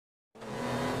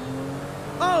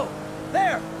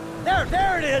Sure,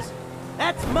 there it is.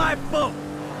 That's my boat.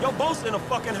 Your boat's in a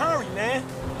fucking hurry, man.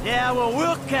 Yeah, well,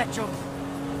 we'll catch them.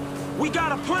 We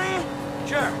got a plan?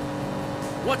 Sure.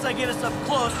 Once I get us up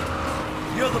close,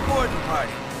 you're the boarding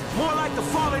party. More like the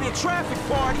falling in traffic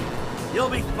party. You'll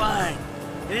be fine.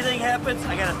 Anything happens,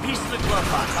 I got a piece of the glove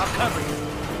box. I'll cover you.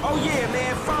 Oh yeah,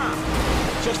 man, fine.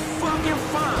 Just fucking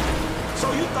fine.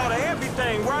 So you thought of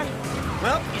everything, right?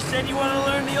 Well, you said you want to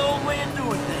learn the old way of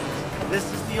doing things. This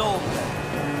is the old way.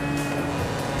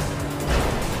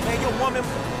 Man, your woman...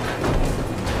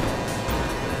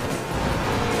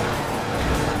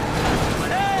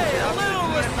 Hey, a little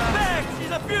respect! She's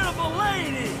a beautiful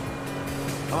lady!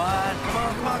 Come on, come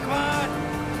on, come on, come on!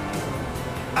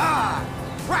 Ah!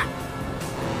 Crap!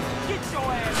 Get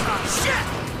your ass out. Shit!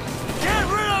 Get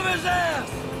rid of his ass!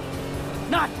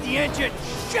 Not the engine!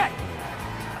 Shit!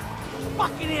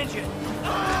 Fucking engine!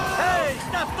 Hey,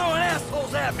 stop throwing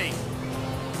assholes at me!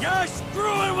 You're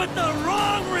screwing with the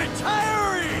wrong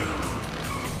retiree!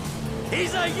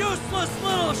 He's a useless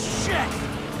little shit!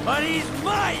 But he's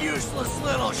my useless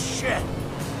little shit!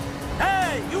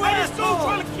 Hey, you asshole! Dude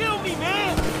trying to kill me,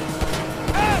 man!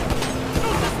 Hey!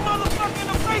 Shoot this motherfucker in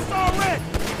the face already!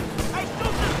 Hey,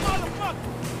 shoot this motherfucker!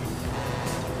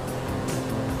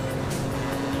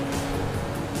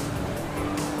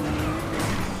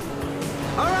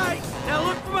 All right, now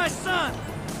look for my son!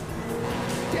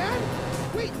 Dad?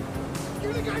 Wait,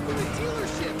 you're the guy from the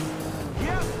dealership.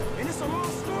 Yeah, and it's a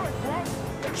long story, bro.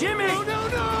 Jimmy! No, no,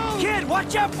 no! Kid,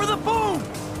 watch out for the boom!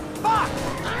 Fuck!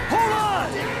 Hold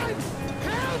on! Dad!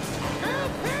 Help!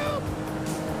 Help! Help!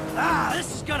 Ah,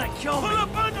 this is gonna kill me! Pull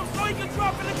up on him so he can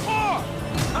drop in the car!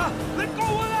 Let go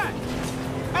of that!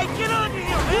 Hey, get under here,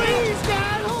 man! Please,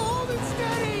 Dad, hold it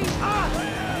steady! Ah!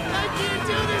 I can't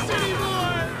do this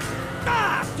anymore!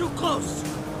 Ah, too close!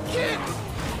 Kid!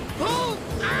 Hold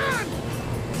on!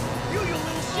 You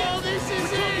little shit! Oh, this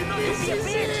is it! This is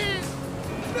it!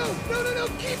 No, no, no, no!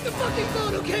 Keep the fucking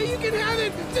boat, okay? You can have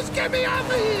it! Just get me off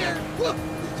of here! Look,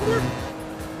 we're...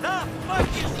 The fuck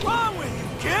is wrong with you,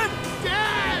 kid?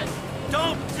 Dad!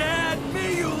 Don't dad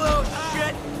me, you little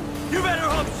shit! You better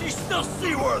hope she's still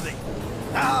seaworthy!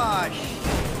 Ah,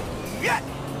 shit!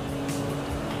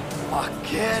 Fuck,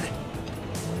 kid!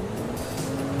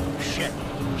 Shit!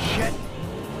 Shit!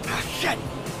 Ah, shit!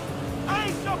 I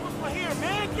ain't jumping for here,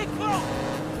 man! Get close!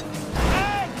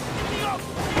 Hey! Get me off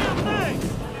the damn thing!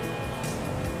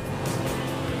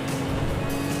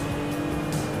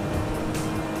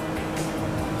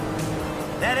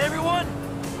 That everyone?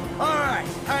 All right,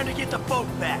 time to get the boat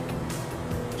back.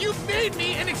 You made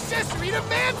me an accessory to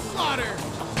manslaughter!